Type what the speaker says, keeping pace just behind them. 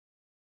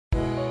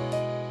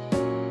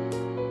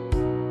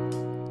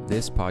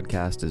This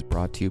podcast is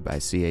brought to you by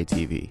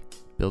CATV,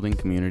 building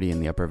community in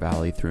the Upper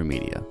Valley through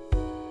media.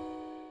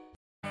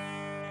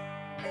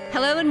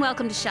 Hello and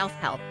welcome to Shelf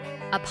Help,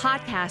 a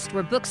podcast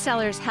where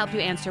booksellers help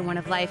you answer one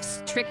of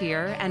life's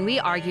trickier and we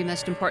argue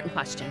most important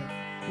question,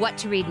 what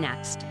to read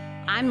next.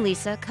 I'm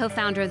Lisa,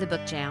 co-founder of The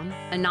Book Jam,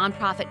 a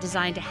nonprofit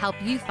designed to help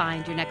you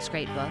find your next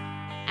great book.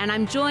 And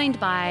I'm joined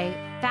by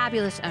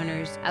fabulous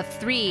owners of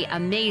 3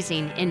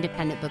 amazing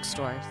independent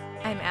bookstores.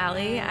 I'm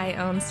Allie. I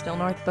own Still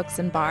North Books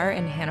and Bar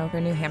in Hanover,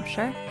 New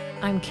Hampshire.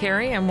 I'm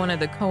Carrie. I'm one of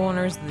the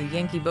co-owners of the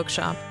Yankee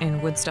Bookshop in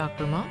Woodstock,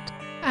 Vermont.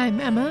 I'm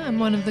Emma. I'm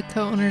one of the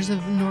co-owners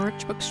of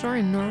Norwich Bookstore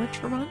in Norwich,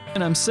 Vermont.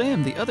 And I'm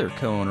Sam, the other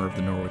co-owner of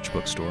the Norwich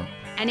Bookstore.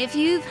 And if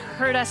you've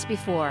heard us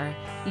before,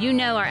 you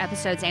know our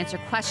episodes answer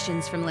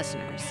questions from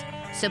listeners.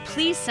 So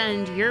please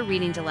send your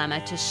reading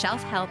dilemma to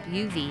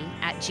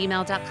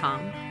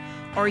shelfhelpuv@gmail.com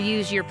or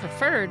use your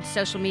preferred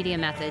social media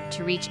method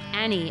to reach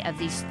any of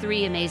these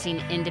 3 amazing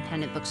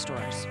independent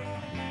bookstores.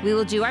 We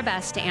will do our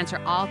best to answer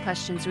all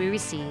questions we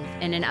receive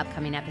in an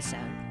upcoming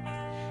episode.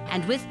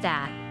 And with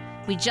that,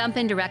 we jump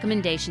into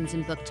recommendations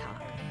and book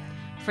talk.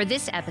 For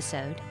this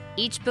episode,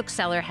 each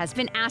bookseller has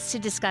been asked to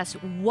discuss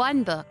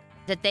one book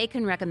that they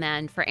can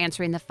recommend for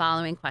answering the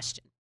following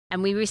question.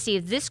 And we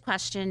received this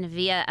question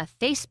via a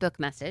Facebook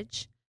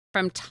message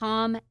from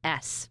Tom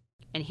S.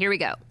 And here we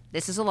go.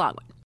 This is a long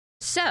one.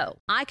 So,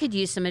 I could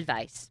use some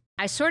advice.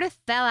 I sort of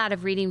fell out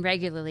of reading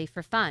regularly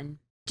for fun.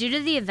 Due to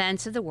the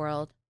events of the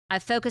world,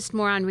 I've focused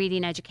more on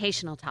reading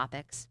educational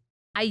topics.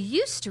 I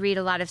used to read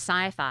a lot of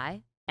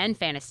sci-fi and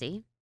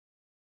fantasy.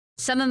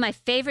 Some of my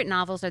favorite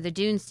novels are the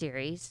Dune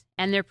series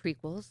and their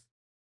prequels.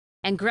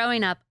 And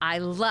growing up, I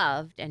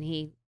loved, and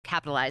he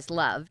capitalized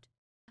loved,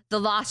 The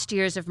Lost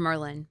Years of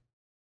Merlin.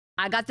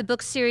 I got the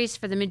book series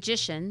for The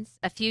Magicians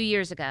a few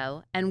years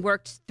ago and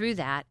worked through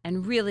that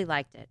and really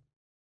liked it.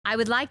 I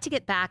would like to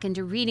get back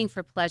into reading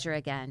for pleasure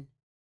again,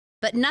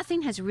 but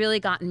nothing has really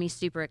gotten me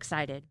super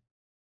excited.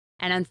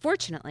 And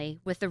unfortunately,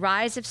 with the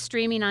rise of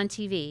streaming on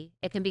TV,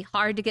 it can be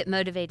hard to get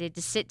motivated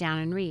to sit down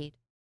and read.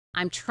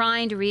 I'm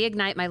trying to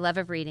reignite my love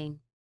of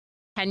reading.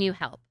 Can you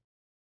help?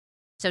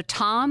 So,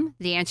 Tom,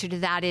 the answer to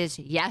that is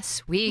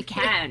yes, we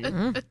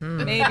can.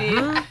 Maybe.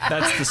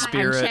 That's the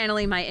spirit. I'm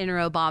channeling my inner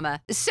Obama.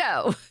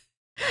 So,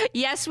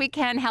 yes, we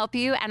can help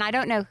you. And I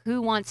don't know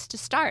who wants to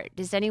start.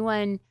 Does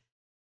anyone...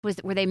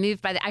 Were they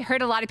moved by I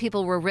heard a lot of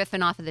people were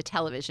riffing off of the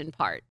television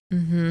part.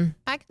 Mm-hmm.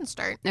 I can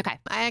start. Okay.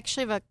 I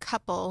actually have a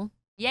couple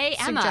Yay,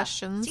 Emma.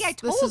 suggestions. See, I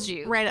This told is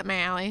you. right up my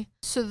alley.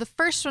 So the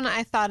first one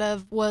I thought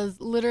of was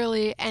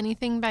literally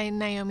anything by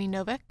Naomi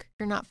Novik. If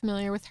you're not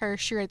familiar with her,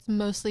 she writes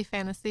mostly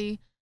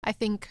fantasy. I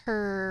think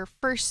her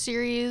first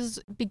series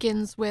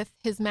begins with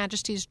His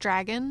Majesty's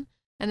Dragon,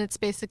 and it's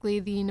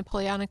basically the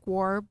Napoleonic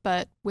War,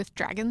 but with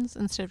dragons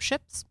instead of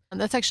ships. And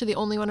that's actually the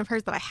only one of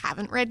hers that I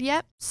haven't read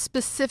yet.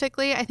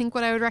 Specifically, I think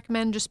what I would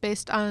recommend, just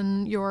based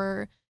on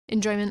your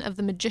enjoyment of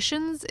The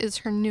Magicians, is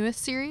her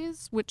newest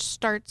series, which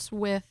starts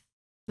with...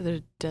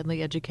 The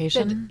Deadly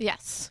Education.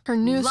 Yes. Her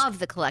newest... Love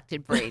the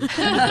collected brain.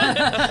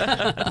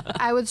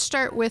 I would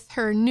start with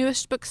her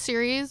newest book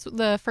series.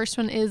 The first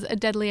one is A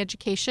Deadly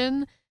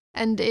Education,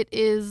 and it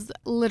is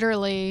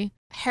literally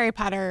Harry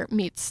Potter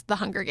meets The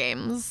Hunger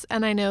Games.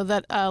 And I know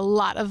that a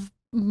lot of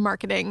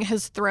marketing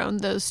has thrown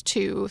those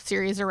 2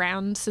 series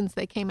around since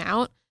they came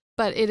out,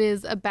 but it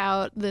is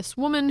about this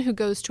woman who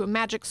goes to a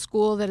magic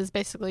school that is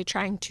basically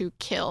trying to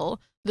kill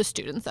the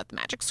students at the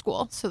magic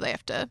school, so they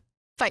have to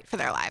fight for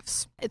their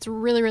lives. It's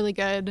really, really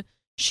good.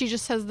 She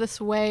just has this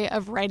way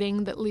of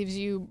writing that leaves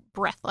you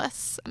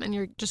breathless, and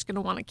you're just going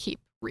to want to keep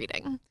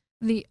reading.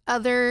 The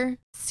other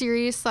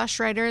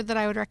series/writer that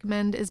I would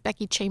recommend is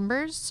Becky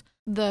Chambers.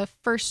 The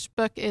first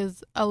book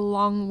is A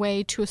Long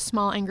Way to a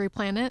Small Angry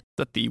Planet. Is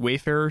that the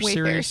Wayfarer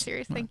series?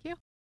 Thank you.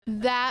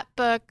 That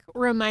book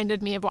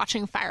reminded me of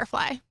watching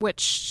Firefly,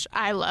 which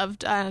I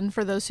loved. And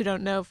for those who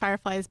don't know,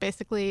 Firefly is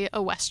basically a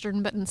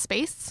Western, but in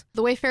space.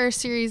 The Wayfarer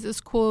series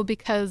is cool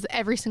because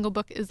every single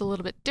book is a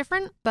little bit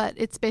different, but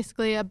it's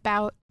basically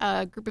about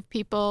a group of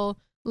people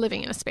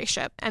living in a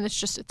spaceship. And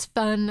it's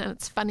fun and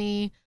it's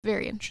funny,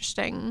 very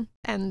interesting.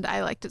 And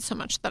I liked it so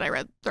much that I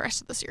read the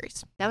rest of the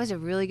series. That was a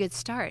really good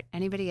start.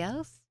 Anybody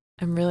else?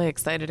 I'm really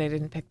excited I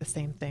didn't pick the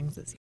same things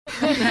as you.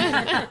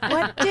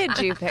 What did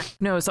you pick?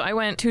 No, so I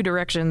went 2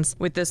 directions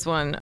with this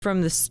one.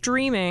 From the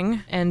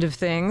streaming end of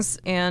things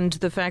and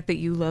the fact that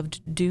you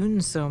loved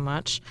Dune so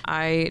much,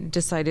 I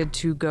decided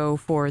to go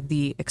for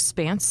the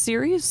Expanse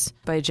series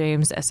by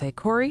James S.A.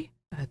 Corey.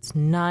 It's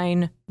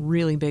 9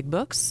 really big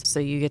books, so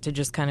you get to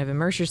just kind of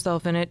immerse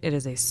yourself in it. It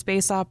is a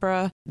space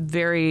opera.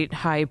 Very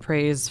high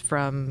praise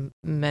from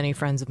many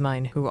friends of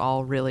mine who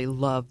all really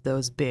love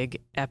those big,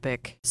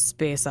 epic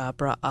space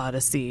opera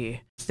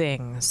odyssey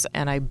things.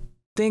 And I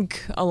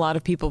think a lot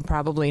of people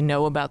probably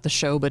know about the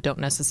show, but don't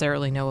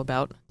necessarily know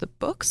about the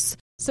books.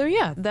 So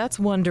yeah, that's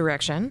one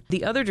direction.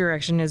 The other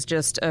direction is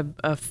just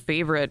a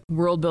favorite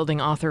world-building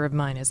author of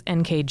mine is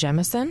N.K.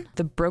 Jemisin.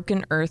 The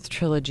Broken Earth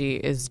trilogy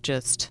is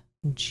just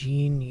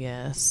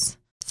genius.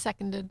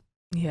 Seconded.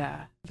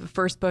 Yeah. The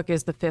first book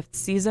is the 5th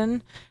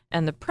season,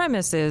 and the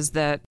premise is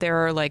that there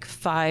are like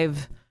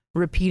 5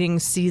 repeating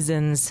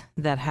seasons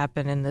that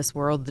happen in this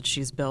world that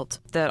she's built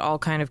that all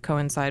kind of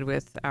coincide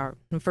with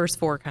the first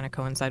 4 kind of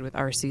coincide with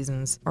our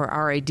seasons or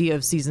our idea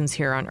of seasons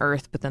here on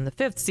Earth. But then the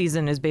 5th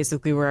season is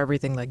basically where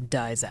everything like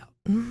dies out.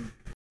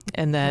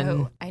 And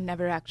then I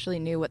never actually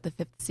knew what the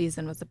 5th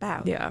season was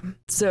about. Yeah.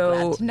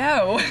 So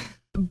no.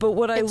 But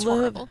what It's I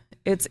love, horrible.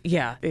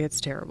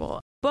 it's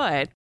terrible.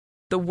 But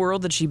the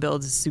world that she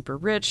builds is super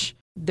rich.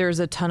 There's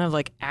a ton of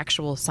like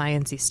actual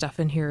sciencey stuff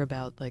in here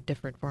about like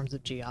different forms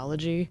of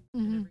geology.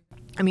 Mm-hmm.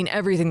 I mean,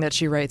 everything that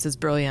she writes is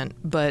brilliant,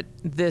 but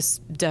this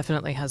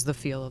definitely has the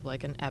feel of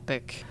like an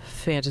epic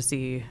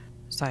fantasy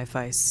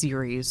sci-fi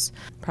series.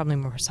 Probably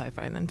more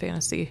sci-fi than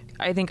fantasy.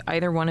 I think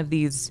either one of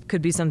these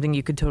could be something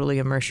you could totally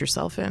immerse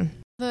yourself in.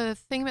 The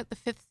thing about the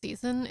 5th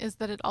season is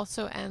that it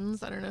also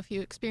ends, I don't know if you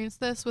experienced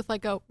this, with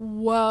like a,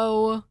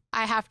 whoa,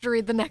 I have to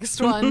read the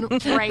next one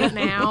right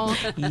now.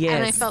 Yes.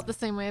 And I felt the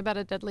same way about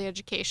A Deadly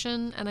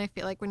Education. And I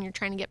feel like when you're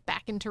trying to get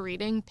back into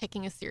reading,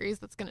 picking a series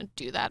that's going to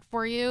do that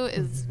for you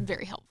is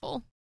very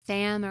helpful.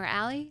 Sam or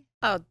Allie?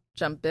 I'll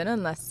jump in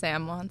unless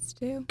Sam wants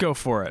to. Go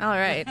for it. All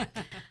right.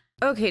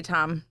 Okay,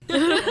 Tom.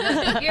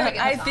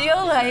 I feel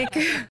like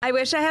I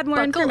wish I had more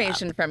Buckle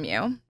information from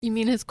you. You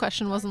mean his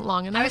question wasn't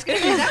long enough? I was going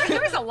to say,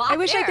 there was a lot I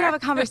wish I could there. have a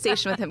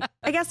conversation with him.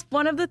 I guess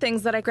one of the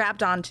things that I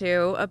grabbed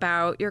onto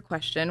about your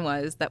question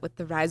was that with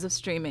the rise of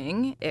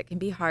streaming, it can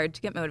be hard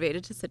to get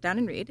motivated to sit down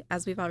and read,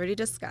 as we've already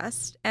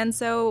discussed. And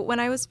so when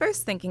I was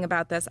first thinking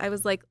about this, I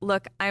was like,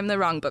 look, I'm the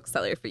wrong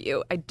bookseller for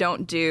you. I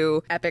don't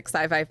do epic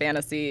sci-fi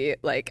fantasy.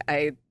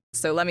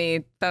 So let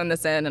me phone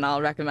this in and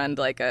I'll recommend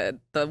the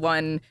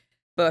one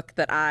book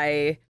that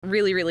I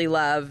really, really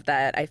love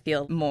that I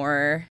feel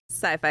more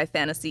sci-fi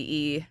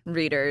fantasy-y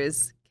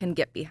readers can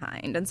get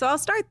behind. And so I'll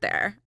start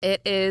there.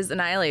 It is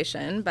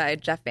Annihilation by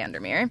Jeff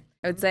Vandermeer.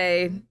 I would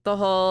say the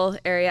whole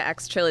Area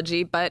X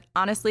trilogy, but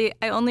honestly,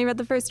 I only read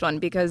the first one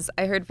because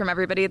I heard from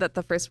everybody that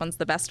the first one's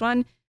the best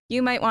one.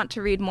 You might want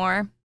to read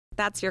more.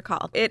 That's your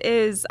call. It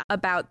is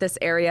about this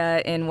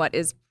area in what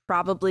is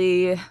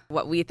probably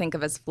what we think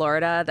of as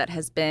Florida that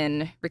has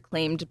been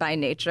reclaimed by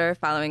nature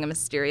following a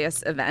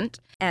mysterious event.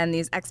 And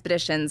these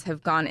expeditions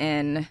have gone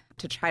in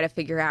to try to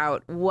figure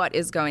out what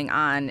is going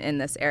on in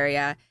this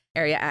area,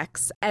 Area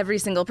X. Every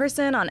single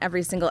person on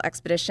every single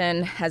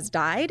expedition has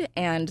died,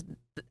 and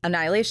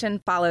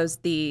Annihilation follows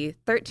the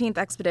 13th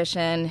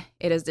expedition.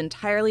 It is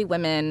entirely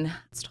women.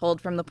 It's told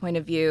from the point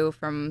of view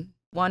from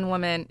one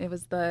woman. It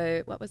was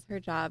what was her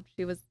job?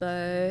 She was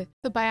the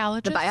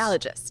biologist. The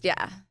biologist,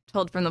 yeah.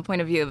 Told from the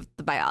point of view of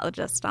the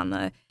biologist on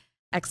the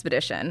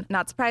expedition.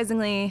 Not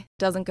surprisingly,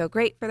 doesn't go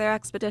great for their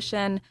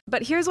expedition.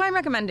 But here's why I'm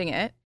recommending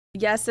it.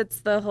 Yes,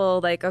 it's the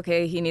whole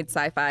okay, he needs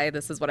sci-fi,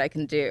 this is what I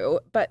can do.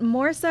 But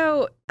more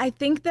so, I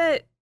think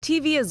that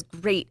TV is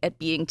great at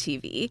being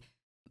TV.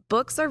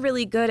 Books are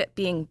really good at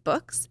being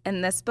books.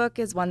 And this book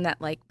is one that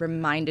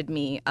reminded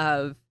me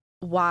of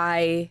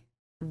why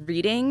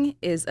reading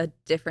is a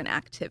different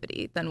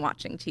activity than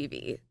watching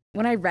TV.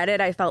 When I read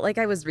it, I felt like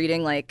I was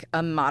reading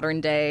a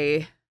modern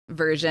day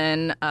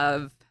version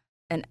of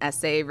an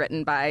essay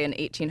written by an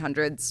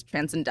 1800s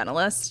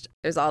transcendentalist.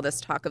 There's all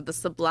this talk of the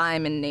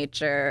sublime in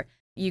nature.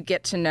 You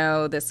get to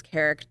know this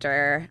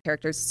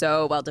character's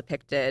so well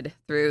depicted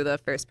through the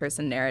first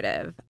person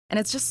narrative. And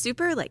it's just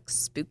super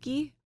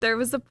spooky. There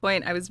was a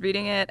point I was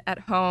reading it at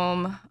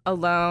home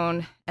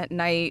alone at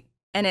night,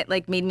 and it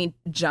made me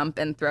jump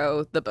and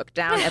throw the book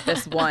down at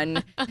this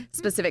one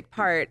specific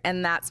part.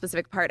 And that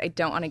specific part, I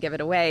don't want to give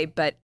it away,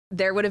 but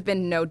there would have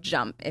been no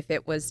jump if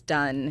it was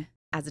done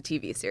as a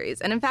TV series.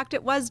 And in fact,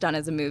 it was done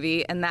as a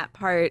movie, and that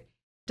part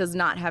does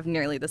not have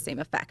nearly the same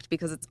effect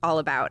because it's all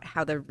about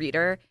how the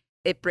reader,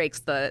 it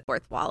breaks the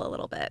fourth wall a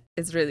little bit.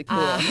 It's really cool.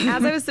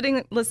 As I was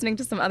listening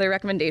to some other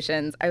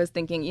recommendations, I was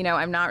thinking,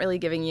 I'm not really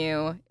giving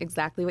you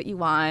exactly what you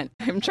want.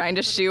 I'm trying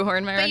to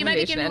shoehorn my But you might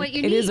be recommendation. getting what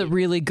you need. It is a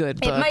really good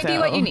book. It might be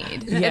what you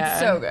need. Yeah. It's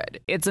so good.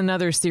 It's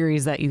another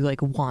series that you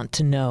want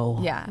to know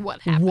Yeah.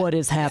 What happened? what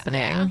is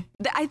happening.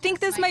 I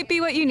think this might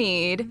be what you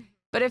need,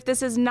 but if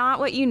this is not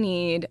what you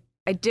need,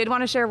 I did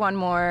want to share one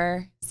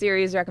more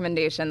series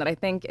recommendation that I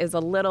think is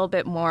a little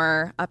bit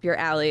more up your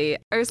alley.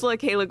 Ursula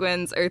K. Le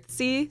Guin's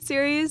Earthsea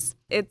series.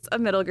 It's a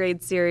middle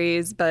grade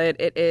series, but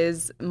it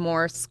is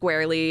more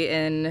squarely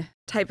in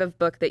type of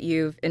book that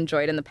you've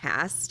enjoyed in the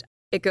past.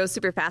 It goes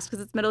super fast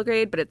because it's middle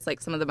grade, but it's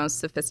some of the most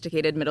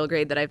sophisticated middle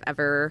grade that I've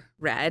ever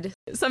read.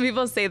 Some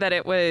people say that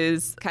it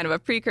was kind of a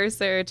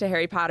precursor to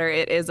Harry Potter.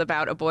 It is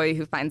about a boy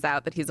who finds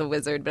out that he's a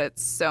wizard, but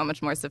it's so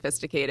much more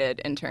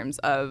sophisticated in terms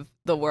of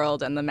the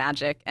world and the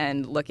magic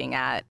and looking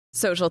at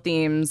social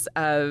themes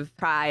of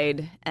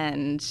pride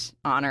and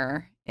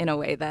honor in a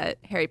way that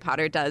Harry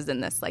Potter does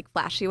in this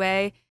flashy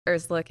way.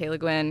 Ursula K. Le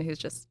Guin, who's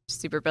just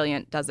super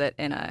brilliant, does it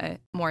in a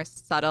more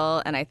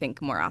subtle and I think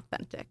more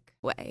authentic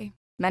way.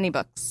 many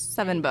books,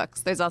 7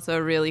 books. There's also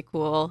a really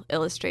cool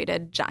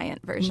illustrated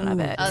giant version of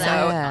it. Oh,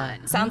 that was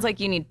fun. Sounds like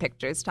you need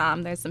pictures,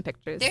 Tom. There's some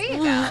pictures. There you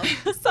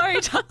go.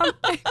 Sorry, Tom.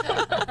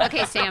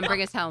 Okay, Sam,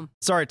 bring us home.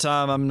 Sorry,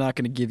 Tom, I'm not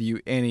going to give you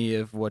any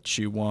of what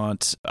you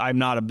want. I'm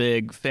not a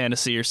big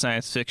fantasy or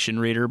science fiction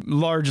reader,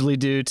 largely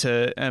due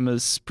to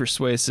Emma's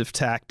persuasive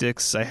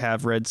tactics. I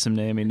have read some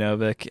Naomi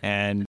Novik,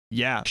 and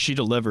yeah, she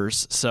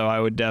delivers, so I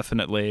would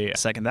definitely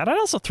second that. I'd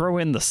also throw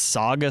in the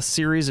Saga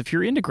series if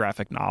you're into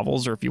graphic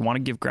novels, or if you want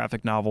to give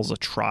graphic novels a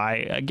try.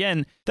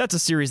 Again, that's a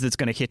series that's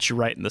going to hit you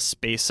right in the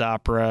space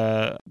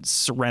opera,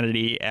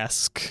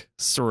 Serenity-esque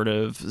sort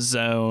of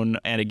zone,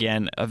 and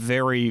again, a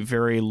very,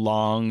 very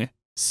long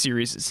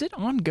series. Is it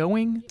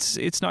ongoing?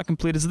 It's not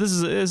completed. So this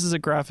is a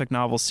graphic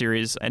novel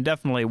series, and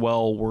definitely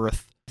well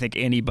worth, I think,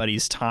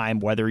 anybody's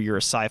time, whether you're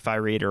a sci-fi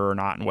reader or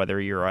not, and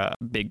whether you're a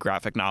big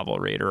graphic novel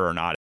reader or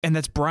not. And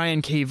that's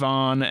Brian K.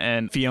 Vaughan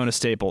and Fiona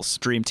Staples,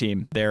 Dream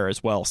Team there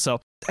as well. So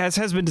as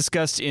has been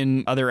discussed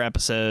in other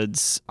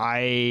episodes,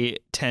 I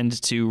tend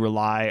to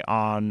rely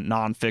on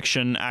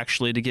nonfiction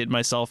actually to get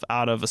myself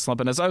out of a slump.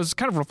 And as I was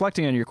kind of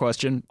reflecting on your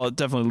question, it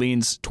definitely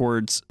leans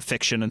towards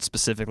fiction and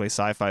specifically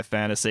sci-fi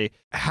fantasy.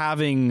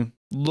 Having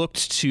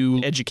looked to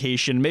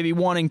education, maybe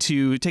wanting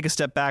to take a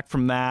step back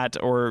from that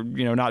or,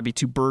 not be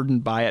too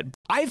burdened by it.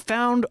 I've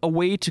found a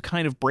way to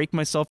kind of break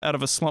myself out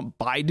of a slump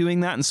by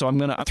doing that, and so I'm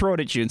going to throw it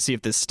at you and see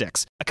if this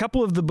sticks. A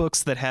couple of the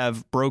books that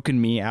have broken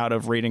me out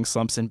of reading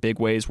slumps in big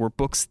ways were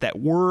books that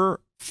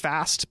were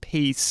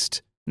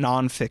fast-paced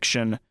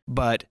nonfiction,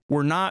 but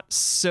were not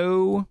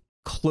so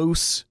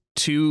close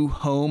to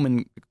home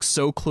and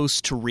so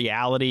close to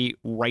reality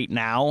right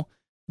now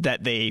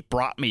that they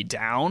brought me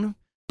down.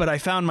 But I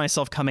found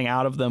myself coming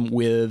out of them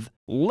with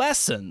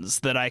lessons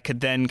that I could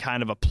then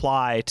kind of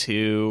apply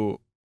to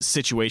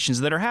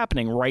situations that are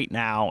happening right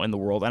now in the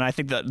world. And I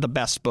think that the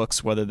best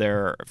books, whether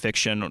they're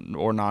fiction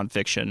or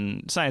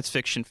nonfiction, science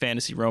fiction,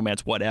 fantasy,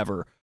 romance,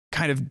 whatever,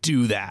 kind of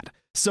do that.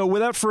 So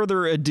without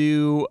further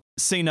ado,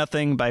 Say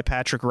Nothing by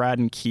Patrick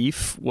Radden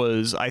Keefe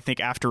was, I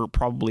think, after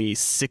probably a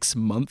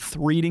 6-month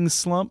reading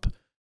slump,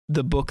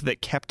 the book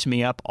that kept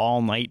me up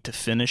all night to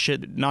finish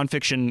it.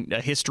 Nonfiction,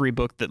 a history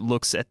book that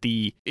looks at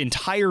the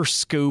entire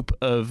scope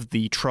of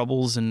the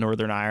Troubles in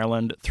Northern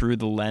Ireland through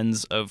the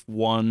lens of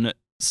one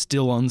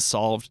still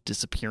unsolved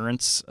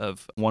disappearance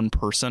of one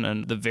person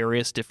and the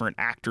various different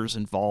actors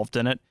involved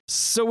in it.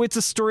 So it's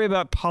a story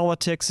about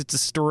politics, it's a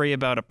story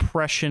about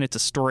oppression, it's a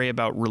story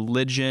about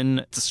religion,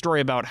 it's a story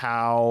about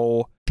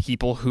how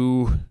people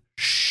who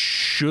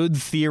should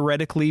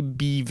theoretically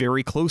be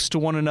very close to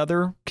one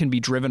another can be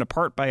driven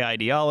apart by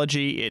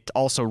ideology. It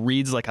also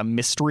reads like a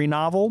mystery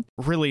novel,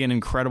 really an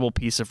incredible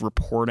piece of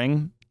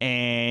reporting.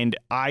 And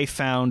I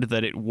found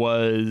that it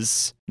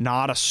was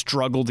not a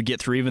struggle to get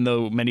through, even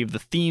though many of the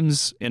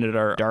themes in it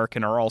are dark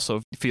and are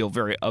also feel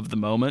very of the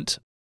moment.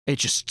 It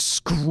just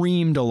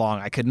screamed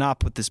along. I could not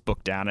put this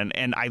book down.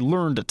 And I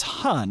learned a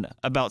ton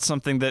about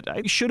something that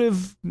I should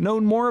have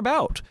known more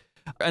about.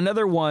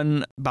 Another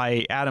one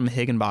by Adam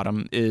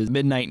Higginbottom is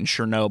Midnight in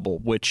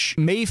Chernobyl, which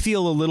may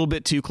feel a little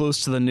bit too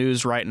close to the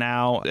news right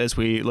now as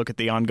we look at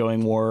the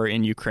ongoing war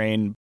in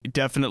Ukraine. It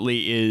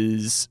definitely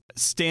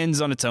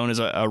stands on its own as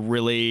a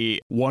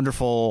really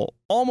wonderful,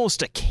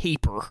 almost a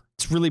caper.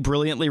 It's really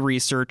brilliantly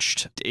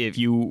researched. If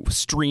you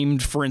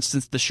streamed, for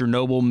instance, the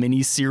Chernobyl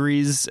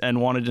miniseries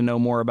and wanted to know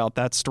more about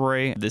that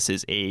story, this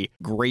is a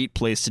great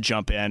place to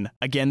jump in.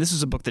 Again, this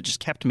is a book that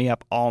just kept me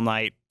up all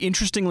night.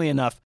 Interestingly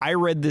enough, I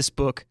read this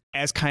book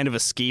as kind of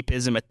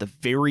escapism at the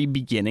very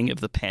beginning of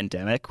the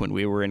pandemic when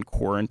we were in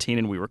quarantine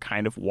and we were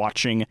kind of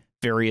watching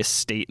various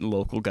state and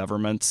local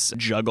governments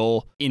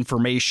juggle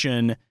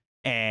information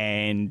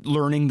and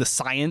learning the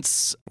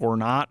science or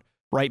not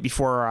right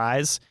before our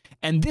eyes.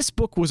 And this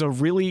book was a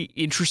really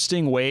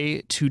interesting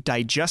way to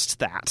digest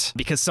that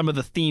because some of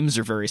the themes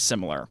are very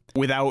similar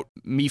without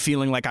me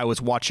feeling like I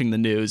was watching the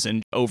news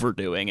and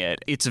overdoing it.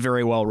 It's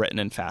very well written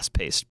and fast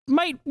paced.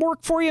 Might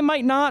work for you,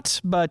 might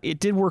not, but it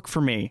did work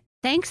for me.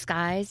 Thanks,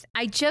 guys.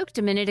 I joked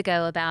a minute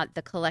ago about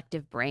the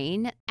collective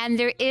brain, and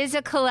there is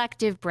a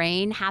collective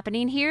brain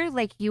happening here.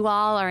 Like, you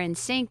all are in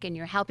sync and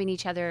you're helping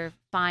each other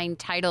find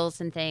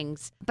titles and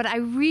things. But I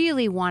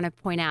really want to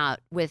point out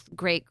with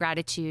great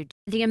gratitude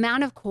the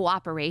amount of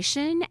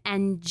cooperation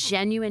and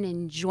genuine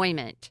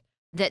enjoyment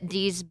that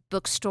these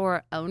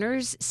bookstore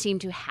owners seem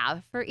to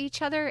have for each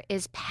other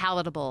is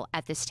palatable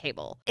at this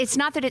table. It's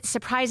not that it's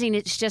surprising,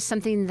 it's just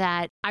something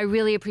that I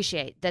really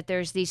appreciate, that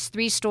there's these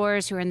 3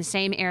 stores who are in the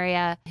same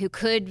area who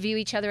could view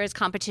each other as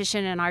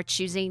competition and are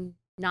choosing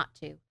not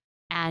to.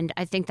 And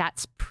I think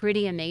that's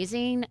pretty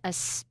amazing,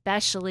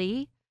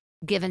 especially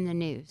given the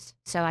news.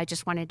 So I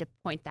just wanted to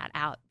point that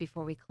out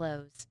before we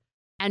close.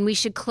 And we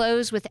should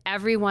close with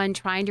everyone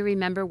trying to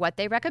remember what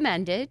they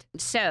recommended.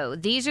 So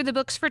these are the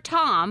books for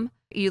Tom.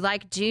 You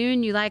like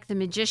Dune, you like The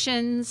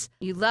Magicians,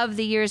 you love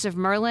The Years of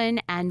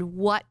Merlin, and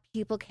what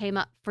people came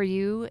up for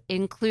you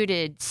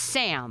included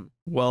Sam.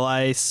 Well,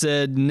 I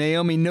said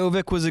Naomi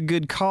Novik was a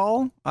good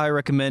call. I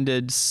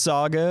recommended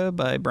Saga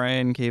by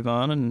Brian K.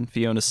 Vaughan and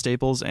Fiona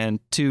Staples, and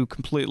 2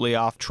 completely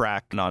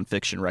off-track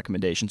nonfiction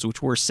recommendations,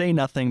 which were Say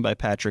Nothing by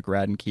Patrick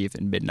Raddenkeefe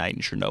and Midnight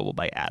in Chernobyl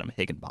by Adam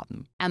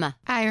Higginbotham. Emma.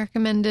 I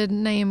recommended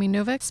Naomi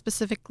Novik,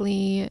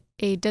 specifically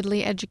A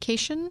Deadly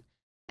Education,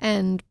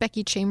 and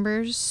Becky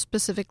Chambers,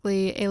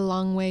 specifically A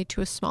Long Way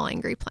to a Small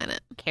Angry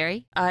Planet.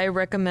 Carrie. I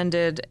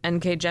recommended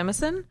N.K.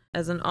 Jemisin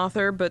as an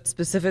author, but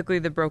specifically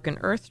the Broken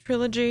Earth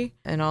trilogy,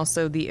 and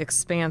also the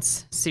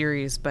Expanse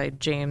series by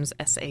James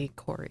S.A.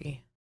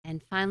 Corey.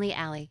 And finally,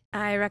 Allie.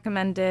 I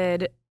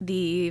recommended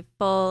the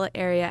full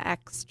Area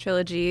X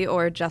trilogy,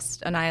 or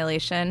Just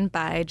Annihilation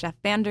by Jeff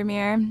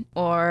Vandermeer,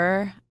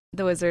 or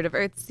The Wizard of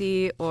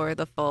Earthsea, or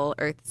the full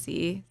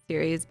Earthsea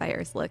series by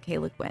Ursula K.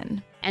 Le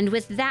Guin. And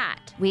with that,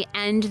 we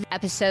end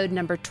episode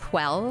number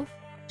 12.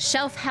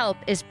 Shelf Help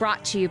is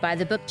brought to you by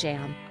The Book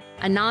Jam,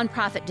 a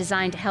nonprofit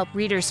designed to help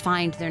readers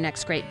find their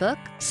next great book,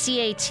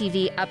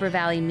 CATV Upper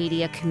Valley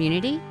Media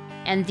Community,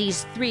 and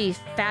these 3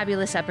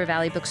 fabulous Upper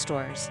Valley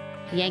bookstores,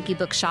 Yankee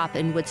Bookshop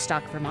in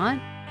Woodstock,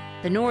 Vermont,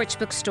 the Norwich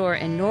Bookstore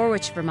in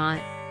Norwich,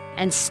 Vermont,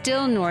 and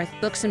Still North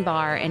Books and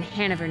Bar in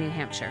Hanover, New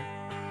Hampshire.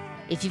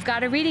 If you've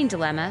got a reading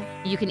dilemma,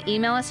 you can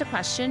email us a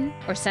question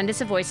or send us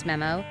a voice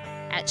memo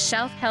at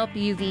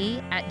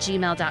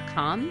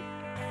shelfhelpuv@gmail.com,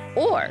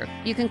 or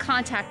you can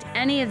contact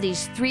any of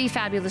these 3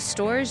 fabulous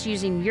stores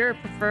using your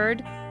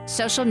preferred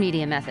social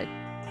media method.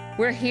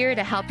 We're here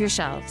to help your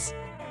shelves.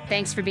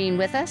 Thanks for being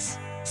with us.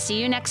 See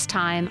you next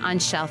time on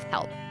Shelf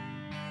Help.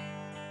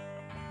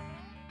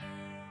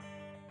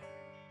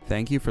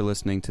 Thank you for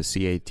listening to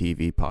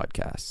CATV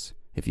Podcasts.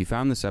 If you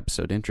found this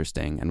episode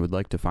interesting and would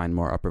like to find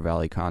more Upper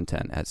Valley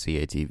content at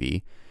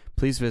CATV,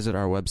 please visit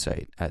our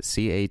website at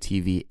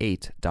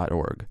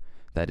catv8.org.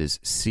 That is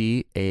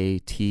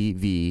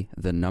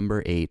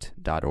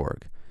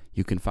CATV8.org.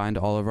 You can find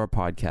all of our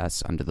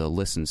podcasts under the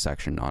Listen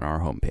section on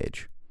our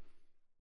homepage.